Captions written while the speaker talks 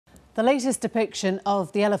The latest depiction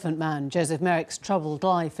of the Elephant Man, Joseph Merrick's troubled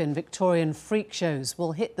life in Victorian freak shows,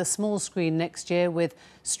 will hit the small screen next year with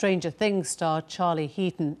Stranger Things star Charlie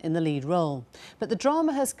Heaton in the lead role. But the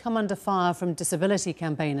drama has come under fire from disability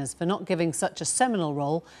campaigners for not giving such a seminal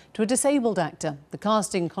role to a disabled actor. The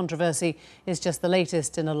casting controversy is just the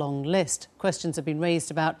latest in a long list. Questions have been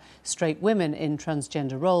raised about straight women in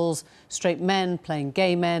transgender roles, straight men playing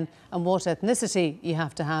gay men, and what ethnicity you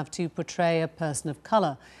have to portray a person of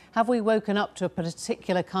colour. Have we woken up to a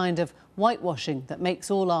particular kind of whitewashing that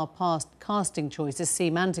makes all our past casting choices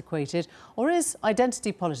seem antiquated? Or is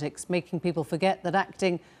identity politics making people forget that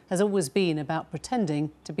acting has always been about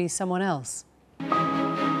pretending to be someone else?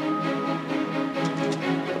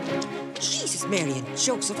 Jesus, Mary and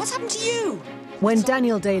Joseph, what's happened to you? When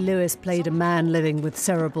Daniel Day-Lewis played a man living with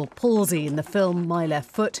cerebral palsy in the film My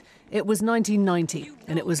Left Foot, it was 1990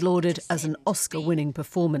 and it was lauded as an Oscar-winning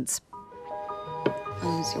performance.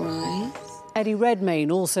 Close your eyes. Eddie Redmayne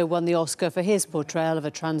also won the Oscar for his portrayal of a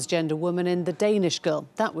transgender woman in The Danish Girl.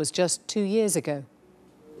 That was just 2 years ago.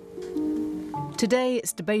 Today,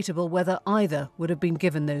 it's debatable whether either would have been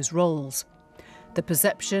given those roles. The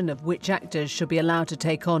perception of which actors should be allowed to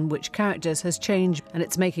take on which characters has changed, and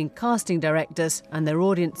it's making casting directors and their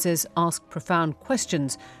audiences ask profound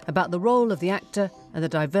questions about the role of the actor and the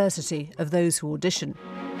diversity of those who audition.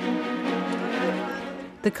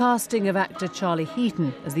 The casting of actor Charlie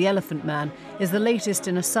Heaton as the Elephant Man is the latest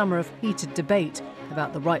in a summer of heated debate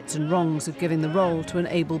about the rights and wrongs of giving the role to an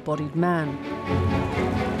able-bodied man.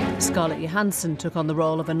 Scarlett Johansson took on the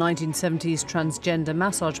role of a 1970s transgender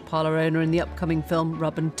massage parlour owner in the upcoming film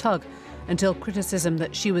Rub and Tug, until criticism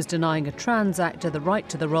that she was denying a trans actor the right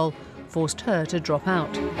to the role forced her to drop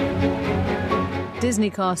out.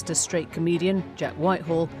 Disney cast a straight comedian, Jack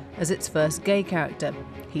Whitehall, as its first gay character.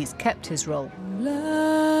 He's kept his role.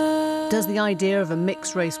 Does the idea of a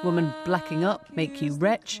mixed-race woman blacking up make you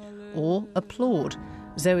retch or applaud?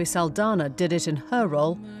 Zoe Saldana did it in her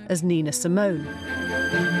role as Nina Simone.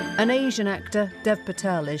 An Asian actor, Dev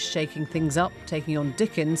Patel, is shaking things up, taking on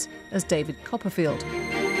Dickens as David Copperfield.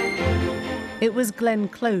 It was Glenn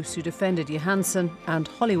Close who defended Johansson and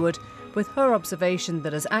Hollywood with her observation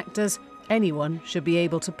that as actors, anyone should be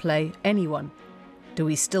able to play anyone. Do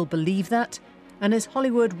we still believe that? And is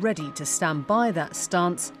Hollywood ready to stand by that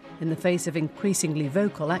stance in the face of increasingly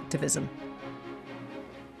vocal activism?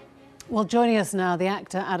 Well, joining us now, the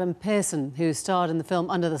actor Adam Pearson, who starred in the film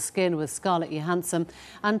Under the Skin with Scarlett Johansson,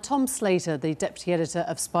 and Tom Slater, the deputy editor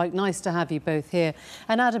of Spike. Nice to have you both here.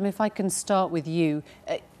 And Adam, if I can start with you.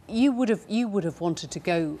 You would have wanted to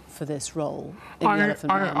go for this role in The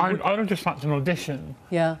Elephant Man. I would have just liked an audition.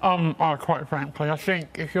 Yeah. Quite frankly, I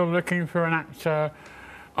think if you're looking for an actor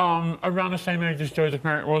around the same age as Joseph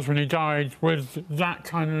Merrick was when he died, with that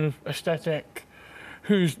kind of aesthetic,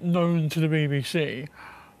 who's known to the BBC,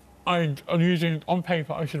 on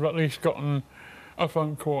paper, I should have at least gotten a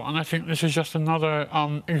phone call. And I think this is just another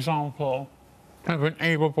example of an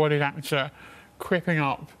able-bodied actor creeping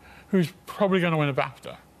up who's probably going to win a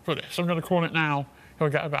BAFTA for this. I'm going to call it now, he'll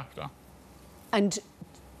get a BAFTA. And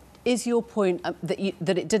is your point that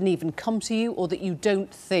it didn't even come to you, or that you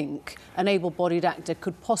don't think an able-bodied actor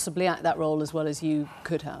could possibly act that role as well as you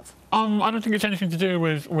could have? I don't think it's anything to do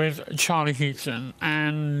with Charlie Heaton,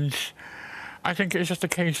 and I think it's just a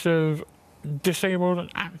case of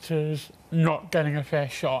disabled actors not getting a fair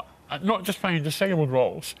shot, not just playing disabled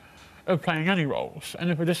roles, of playing any roles.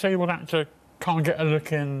 And if a disabled actor can't get a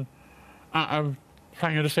look in at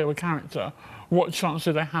playing a disabled character, what chance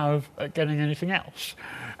do they have at getting anything else?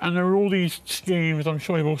 And there are all these schemes, I'm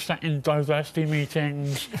sure you've all sat in diversity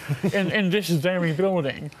meetings in this very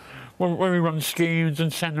building, where we run schemes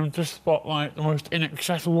and send them to Spotlight, the most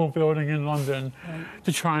inaccessible building in London,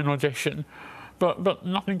 to try and audition. But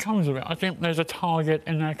nothing comes of it. I think there's a target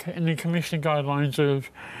in the commissioning guidelines of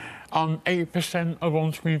 8% of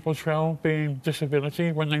on-screen portrayal being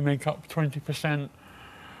disability, when they make up 20%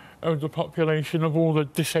 of the population of all the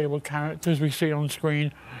disabled characters we see on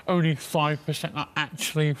screen. Only 5% are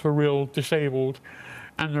actually for real disabled,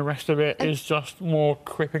 and the rest of it is just more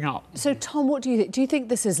creeping up. So, Tom, what do you think? Do you think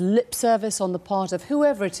this is lip service on the part of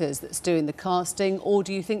whoever it is that's doing the casting, or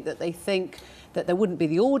do you think that they think that there wouldn't be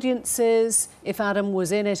the audiences if Adam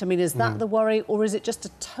was in it? I mean, is that the worry, or is it just a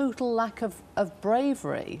total lack of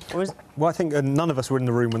bravery? Or is Well, I think none of us were in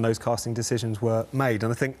the room when those casting decisions were made,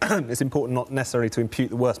 and I think it's important not necessarily to impute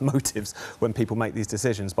the worst motives when people make these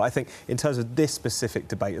decisions, but I think in terms of this specific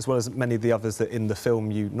debate, as well as many of the others that in the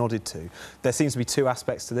film you nodded to, there seems to be two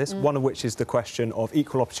aspects to this, one of which is the question of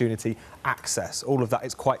equal opportunity access. All of that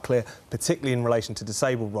is quite clear, particularly in relation to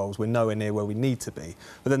disabled roles. We're nowhere near where we need to be.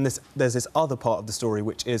 But then there's this other part of the story,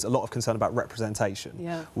 which is a lot of concern about representation,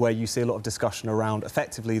 where you see a lot of discussion around,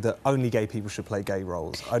 effectively, that only gay people should play gay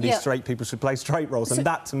roles, only straight people should play straight roles, and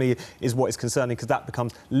that to me is what is concerning, because that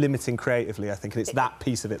becomes limiting creatively, I think, and it's that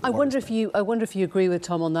piece of it that I wonder if you agree with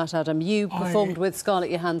Tom on that, Adam. You performed with Scarlett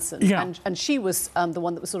Johansson, and she was the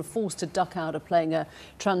one that was sort of forced to duck out of playing a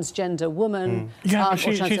transgender woman.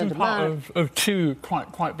 She's been part of two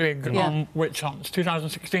quite big witch hunts.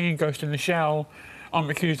 2016, Ghost in the Shell,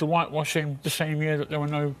 accused of whitewashing, the same year that there were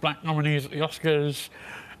no black nominees at the Oscars,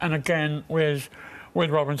 and again with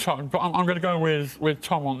Robin Todd. But I'm going to go with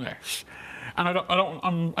Tom on this. And I don't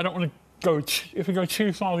want to go if we go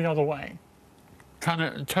too far the other way, kind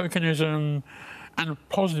of tokenism and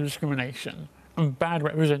positive discrimination and bad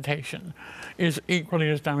representation is equally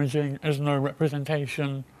as damaging as no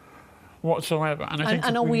representation whatsoever.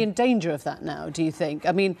 And are we in danger of that now, do you think?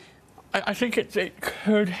 I mean, I think it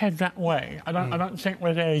could head that way. I don't think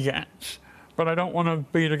we're there yet, but I don't want to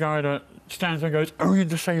be the guy that stands and goes, only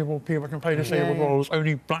disabled people can play disabled roles,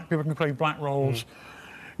 only black people can play black roles.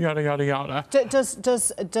 Yada yada yada.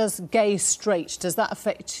 Does gay straight, does that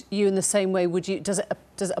affect you in the same way? Does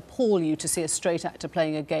it appall you to see a straight actor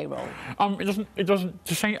playing a gay role? It doesn't.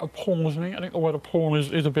 To say it appalls me, I think the word appall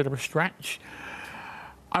is a bit of a stretch.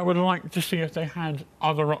 I would like to see if they had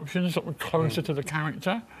other options that were closer to the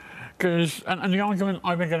character. Because, and the argument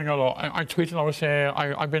I've been getting a lot, I tweeted I was here,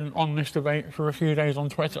 I've been on this debate for a few days on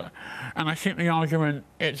Twitter, and I think the argument,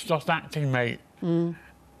 it's just acting, mate,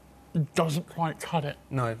 doesn't quite cut it.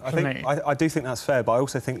 No, I do think that's fair, but I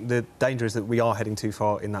also think the danger is that we are heading too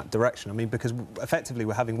far in that direction. I mean, because effectively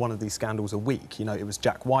we're having one of these scandals a week. You know, it was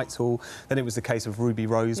Jack Whitehall, then it was the case of Ruby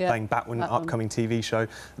Rose playing Batwoman in an upcoming TV show.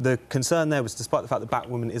 The concern there was, despite the fact that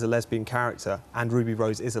Batwoman is a lesbian character and Ruby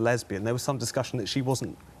Rose is a lesbian, there was some discussion that she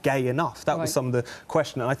wasn't gay enough. That was some of the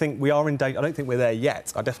question, and I think we are in danger. I don't think we're there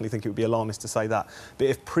yet. I definitely think it would be alarmist to say that. But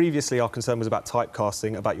if previously our concern was about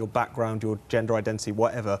typecasting, about your background, your gender identity,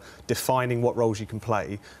 whatever, defining what roles you can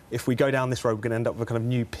play, if we go down this road, we're going to end up with a kind of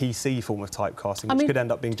new PC form of typecasting, which could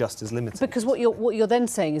end up being just as limited. Because what you're then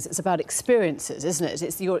saying is it's about experiences, isn't it?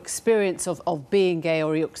 It's your experience of being gay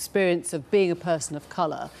or your experience of being a person of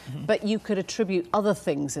colour, but you could attribute other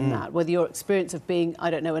things in that, whether your experience of being, I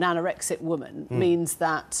don't know, an anorexic woman means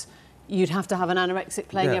that you'd have to have an anorexic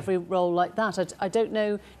playing every role like that. I don't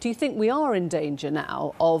know. Do you think we are in danger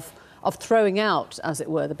now of throwing out, as it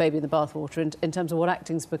were, the baby in the bathwater in terms of what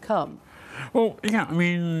acting's become? Well, yeah, I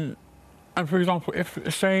mean, and for example, if,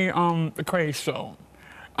 say, the Craze film,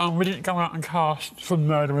 we didn't go out and cast for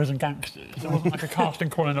murderers and gangsters. There wasn't like a casting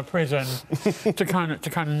call in a prison to kind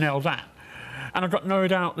of nail that. And I've got no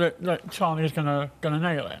doubt that Charlie is gonna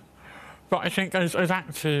nail it. But I think as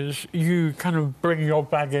actors, you kind of bring your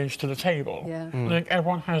baggage to the table. I think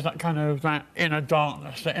everyone has that kind of that inner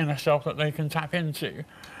darkness, that inner self that they can tap into.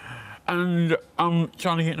 And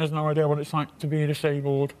Charlie Heaton has no idea what it's like to be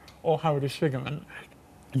disabled or have a disfigurement.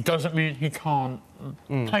 It doesn't mean he can't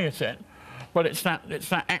play it in, but it's that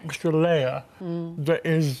extra layer that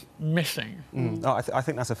is missing. I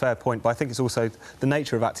think that's a fair point, but I think it's also the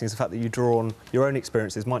nature of acting is the fact that you draw on your own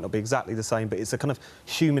experiences might not be exactly the same, but it's a kind of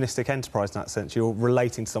humanistic enterprise in that sense. You're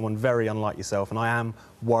relating to someone very unlike yourself, and I am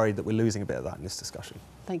worried that we're losing a bit of that in this discussion.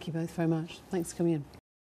 Thank you both very much. Thanks for coming in.